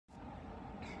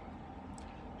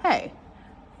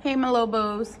Hey, my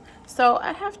Lobos. So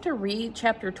I have to read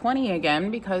chapter 20 again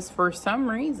because for some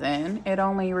reason it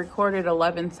only recorded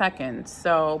 11 seconds.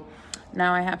 So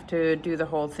now I have to do the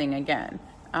whole thing again,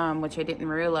 which I didn't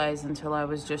realize until I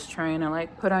was just trying to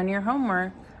like put on your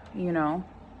homework,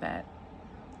 that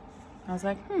I was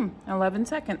like, 11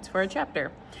 seconds for a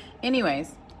chapter.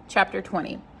 Anyways, chapter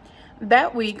 20.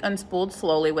 That week unspooled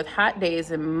slowly with hot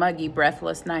days and muggy,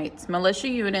 breathless nights. Militia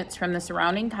units from the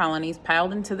surrounding colonies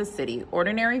piled into the city.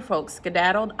 Ordinary folks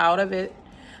skedaddled out of it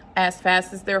as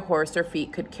fast as their horse or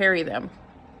feet could carry them.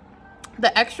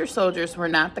 The extra soldiers were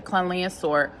not the cleanliest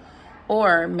sort,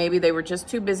 or maybe they were just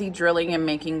too busy drilling and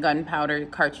making gunpowder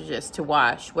cartridges to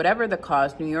wash. Whatever the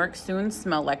cause, New York soon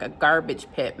smelled like a garbage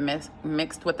pit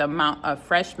mixed with a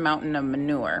fresh mountain of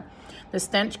manure. The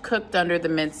stench cooked under the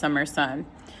midsummer sun.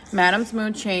 Madame's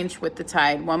mood changed with the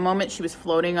tide. One moment she was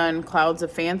floating on clouds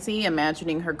of fancy,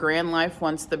 imagining her grand life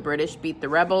once the British beat the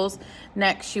rebels.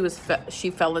 Next, she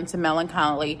fell into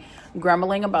melancholy,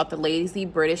 grumbling about the lazy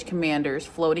British commanders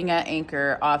floating at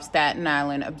anchor off Staten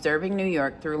Island, observing New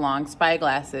York through long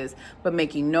spyglasses, but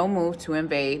making no move to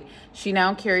invade. She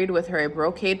now carried with her a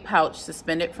brocade pouch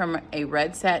suspended from a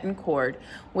red satin cord.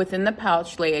 Within the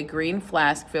pouch lay a green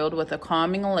flask filled with a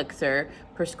calming elixir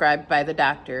prescribed by the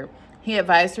doctor. He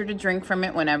advised her to drink from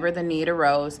it whenever the need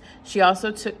arose. She also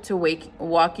took to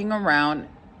walking around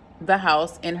the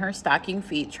house in her stocking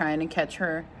feet, trying to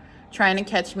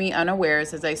catch me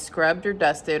unawares as I scrubbed or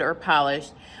dusted or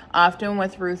polished. Often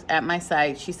with Ruth at my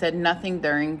side, she said nothing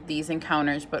during these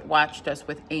encounters, but watched us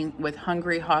with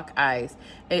hungry hawk eyes.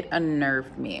 It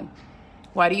unnerved me.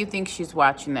 Why do you think she's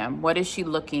watching them? What is she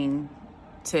looking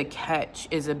to catch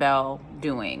Isabel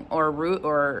doing, or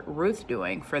Ruth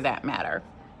doing, for that matter?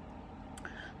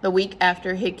 The week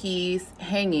after Hickey's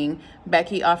hanging,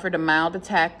 Becky suffered a mild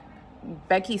attack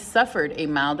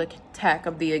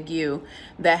of the ague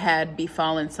that had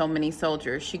befallen so many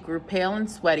soldiers. She grew pale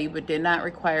and sweaty, but did not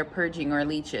require purging or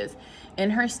leeches. In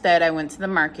her stead, I went to the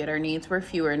market. Our needs were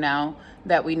fewer now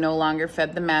that we no longer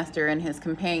fed the master and his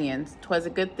companions. 'Twas a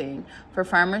good thing, for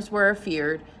farmers were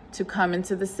afeared to come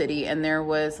into the city, and there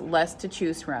was less to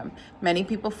choose from. Many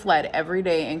people fled every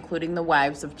day, including the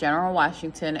wives of General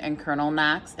Washington and Colonel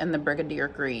Knox and the Brigadier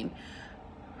Green.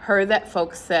 Her that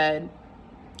folks said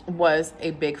was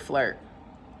a big flirt.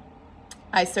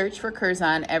 I searched for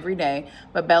Curzon every day,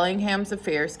 but Bellingham's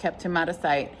affairs kept him out of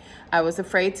sight. I was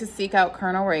afraid to seek out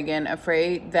Colonel Reagan,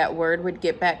 afraid that word would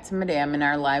get back to Madame and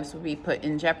our lives would be put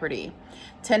in jeopardy.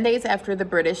 10 days after the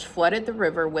British flooded the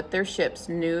river with their ships,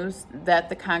 news that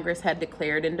the Congress had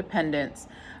declared independence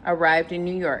arrived in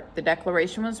New York. The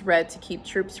declaration was read to keep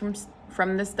troops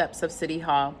from the steps of City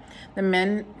Hall. The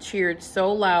men cheered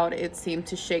so loud it seemed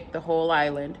to shake the whole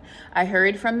island. I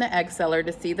hurried from the egg cellar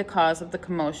to see the cause of the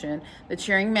commotion. The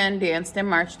cheering men danced and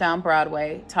marched down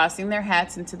Broadway, tossing their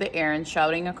hats into the air and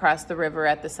shouting across the river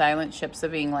at the silent ships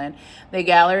of England. They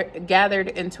gathered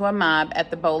into a mob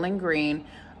at the Bowling Green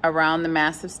around the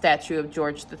massive statue of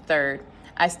George III.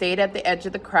 I stayed at the edge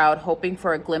of the crowd, hoping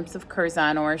for a glimpse of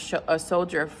Curzon or a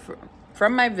soldier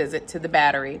from my visit to the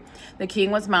Battery. The king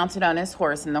was mounted on his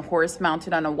horse, and the horse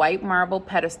mounted on a white marble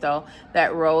pedestal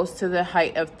that rose to the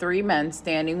height of 3 men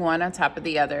standing one on top of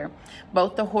the other.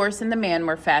 Both the horse and the man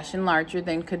were fashioned larger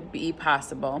than could be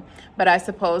possible, but I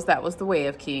suppose that was the way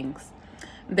of kings.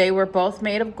 They were both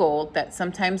made of gold that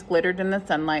sometimes glittered in the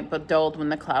sunlight but dulled when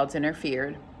the clouds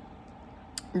interfered.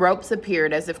 Ropes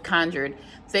appeared as if conjured,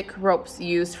 thick ropes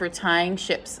used for tying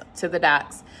ships to the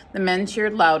docks. The men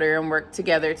cheered louder and worked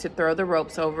together to throw the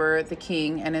ropes over the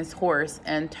king and his horse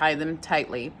and tie them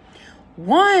tightly.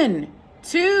 1,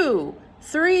 2,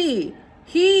 3,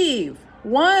 heave!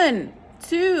 1,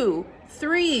 2,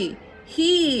 3,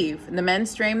 heave! The men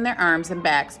strained their arms and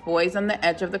backs. Boys on the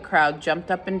edge of the crowd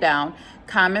jumped up and down.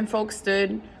 Common folk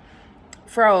stood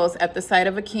froze at the sight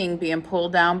of a king being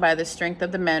pulled down by the strength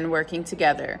of the men working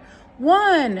together.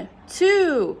 1,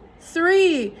 2,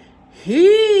 3,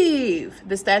 heave!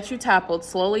 The statue toppled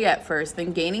slowly at first,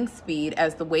 then gaining speed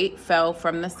as the weight fell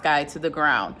from the sky to the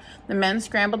ground. The men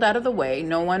scrambled out of the way,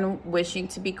 no one wishing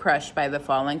to be crushed by the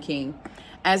fallen king.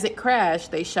 As it crashed,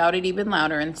 they shouted even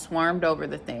louder and swarmed over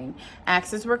the thing.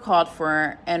 Axes were called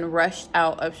for and rushed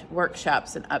out of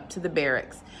workshops and up to the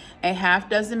barracks. A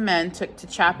half-dozen men took to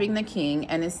chopping the king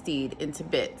and his steed into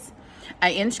bits.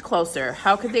 I inched closer.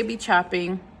 How could they be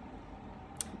chopping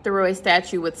through a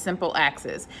statue with simple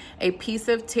axes. A piece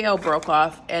of tail broke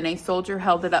off, and a soldier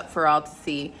held it up for all to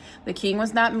see. The king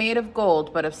was not made of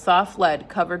gold, but of soft lead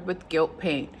covered with gilt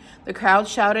paint. The crowd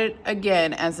shouted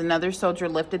again as another soldier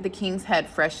lifted the king's head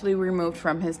freshly removed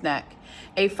from his neck.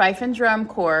 A fife and drum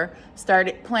corps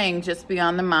started playing just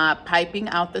beyond the mob, piping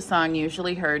out the song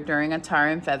usually heard during a tar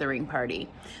and feathering party.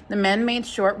 The men made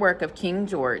short work of King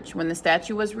George. When the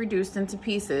statue was reduced into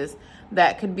pieces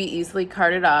that could be easily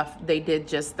carted off, they did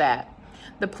just that.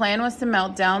 The plan was to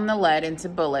melt down the lead into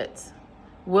bullets.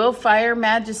 "We'll fire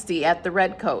Majesty at the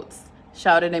redcoats,"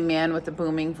 shouted a man with a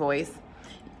booming voice.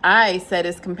 "Aye," said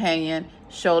his companion,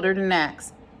 shouldered an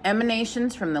axe.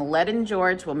 "Emanations from the leaden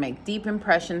George will make deep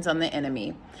impressions on the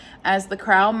enemy." As the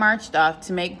crowd marched off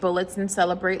to make bullets and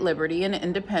celebrate liberty and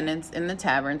independence in the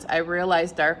taverns, I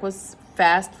realized dark was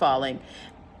fast falling.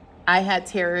 I had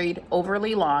tarried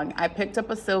overly long. I picked up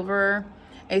a sliver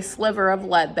of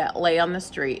lead that lay on the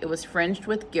street. It was fringed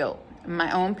with gilt,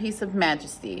 my own piece of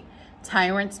majesty.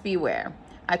 "Tyrants beware,"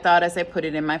 I thought as I put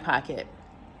it in my pocket.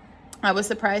 I was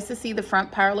surprised to see the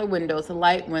front parlor windows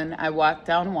alight when I walked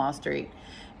down Wall Street.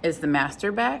 "Is the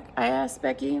master back?" I asked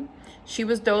Becky. She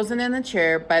was dozing in the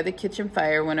chair by the kitchen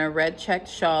fire with a red checked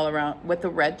shawl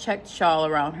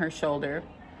around her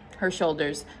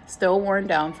shoulders, still worn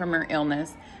down from her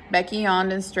illness. Becky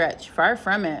yawned and stretched. "Far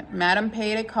from it. Madam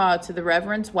paid a call to the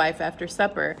Reverend's wife after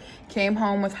supper, came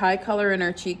home with high color in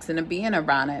her cheeks and a bee in her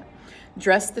bonnet.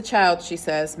 'Dress the child,' she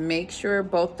says. 'Make sure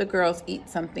both the girls eat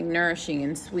something nourishing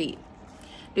and sweet.'"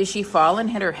 "Did she fall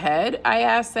and hit her head?" I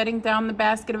asked, setting down the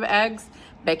basket of eggs.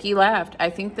 Becky laughed. "I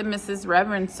think the Mrs.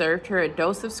 Reverend served her a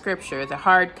dose of scripture, the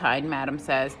hard kind, Madam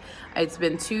says. I've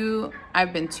been too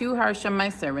harsh on my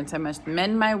servants. I must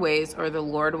mend my ways or the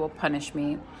Lord will punish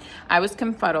me." I was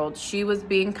confuddled. She was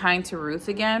being kind to Ruth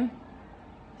again?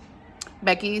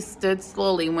 Becky stood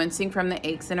slowly, wincing from the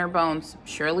aches in her bones.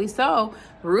 "Surely so."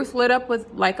 Ruth lit up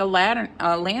like a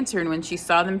lantern when she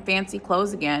saw them fancy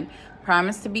clothes again,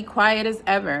 promised to be quiet as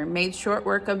ever, made short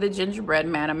work of the gingerbread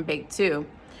Madam baked too.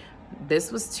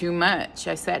 This was too much.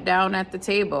 I sat down at the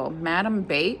table. "Madam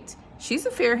baked? She's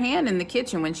a fair hand in the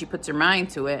kitchen when she puts her mind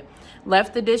to it.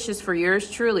 Left the dishes for yours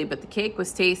truly, but the cake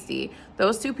was tasty.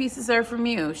 Those 2 pieces are from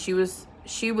you." She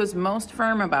was most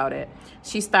firm about it.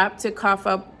 She stopped to cough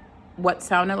up what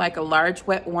sounded like a large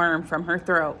wet worm from her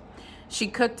throat. "She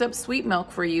cooked up sweet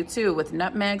milk for you too, with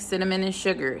nutmeg, cinnamon, and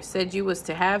sugar. Said you was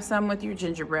to have some with your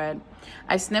gingerbread."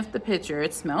 I sniffed the pitcher.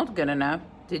 It smelled good enough.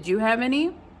 "Did you have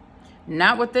any?"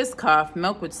 "Not with this cough.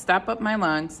 Milk would stop up my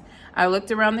lungs." I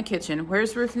looked around the kitchen.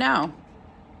 "Where's Ruth now?"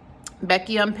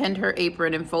 Becky unpinned her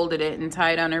apron and folded it and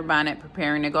tied on her bonnet,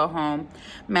 preparing to go home.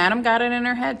 "Madam got it in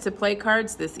her head to play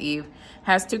cards this eve.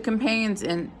 Has 2 companions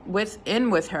in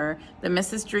with her, the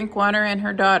Mrs. Drinkwater and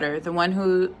her daughter, the one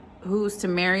who's to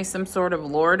marry some sort of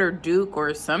lord or duke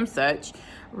or some such.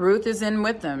 Ruth is in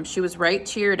with them. She was right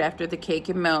cheered after the cake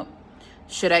and milk."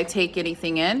 "Should I take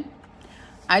anything in?"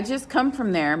 "I just come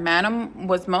from there." Madam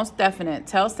was most definite.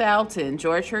 "Tell Sal to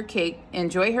enjoy her cake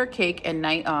and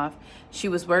night off.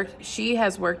 She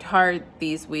has worked hard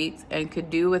these weeks and could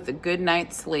do with a good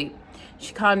night's sleep."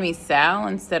 She called me Sal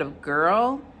instead of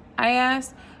girl, I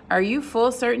asked. "Are you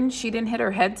full certain she didn't hit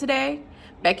her head today?"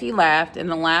 Becky laughed, and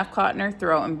the laugh caught in her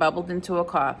throat and bubbled into a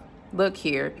cough. "Look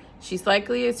here, she's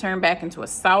likely to turn back into a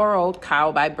sour old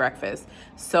cow by breakfast.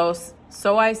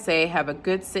 So I say, have a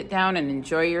good sit down and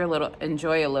enjoy a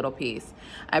little piece."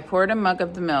 I poured a mug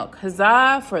of the milk.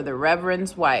 Huzzah for the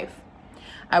Reverend's wife.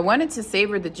 I wanted to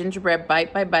savor the gingerbread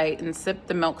bite by bite and sip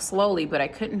the milk slowly, but I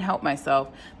couldn't help myself.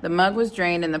 The mug was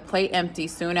drained and the plate empty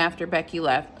soon after Becky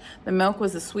left. The milk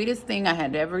was the sweetest thing I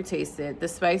had ever tasted, the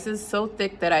spices so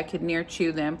thick that I could near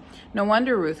chew them. No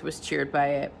wonder Ruth was cheered by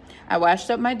it. I washed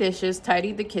up my dishes,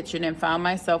 tidied the kitchen, and found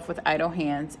myself with idle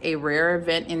hands, a rare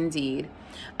event indeed.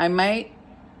 I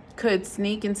could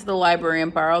sneak into the library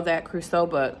and borrow that Crusoe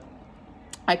book.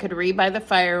 I could read by the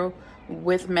fire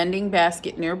with mending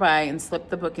basket nearby and slip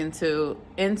the book into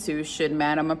should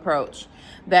Madam approach.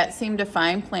 That seemed a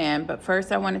fine plan, but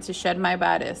first I wanted to shed my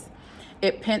bodice.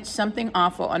 It pinched something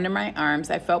awful under my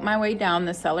arms. I felt my way down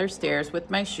the cellar stairs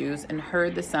with my shoes and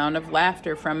heard the sound of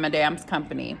laughter from Madame's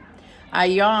company. I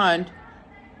yawned.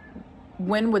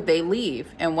 When would they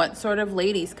leave? And what sort of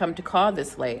ladies come to call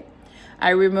this late? I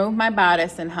removed my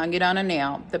bodice and hung it on a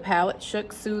nail. The pallet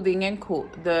looked soothing and cool,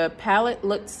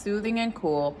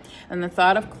 and the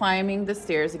thought of climbing the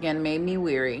stairs again made me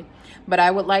weary. But I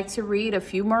would like to read a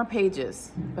few more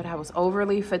pages, but I was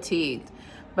overly fatigued.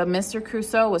 But Mr.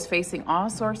 Crusoe was facing all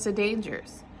sorts of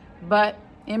dangers. But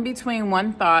in between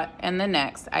one thought and the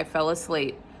next, I fell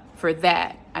asleep. For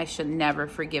that, I should never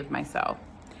forgive myself.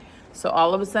 So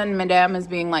all of a sudden, Madame is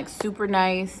being like super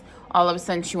nice. All of a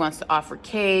sudden, she wants to offer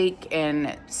cake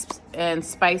and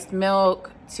spiced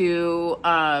milk to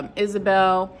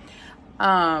Isabel.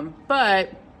 But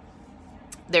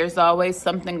there's always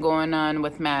something going on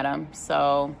with Madame.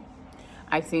 So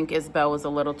I think Isabel was a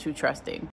little too trusting.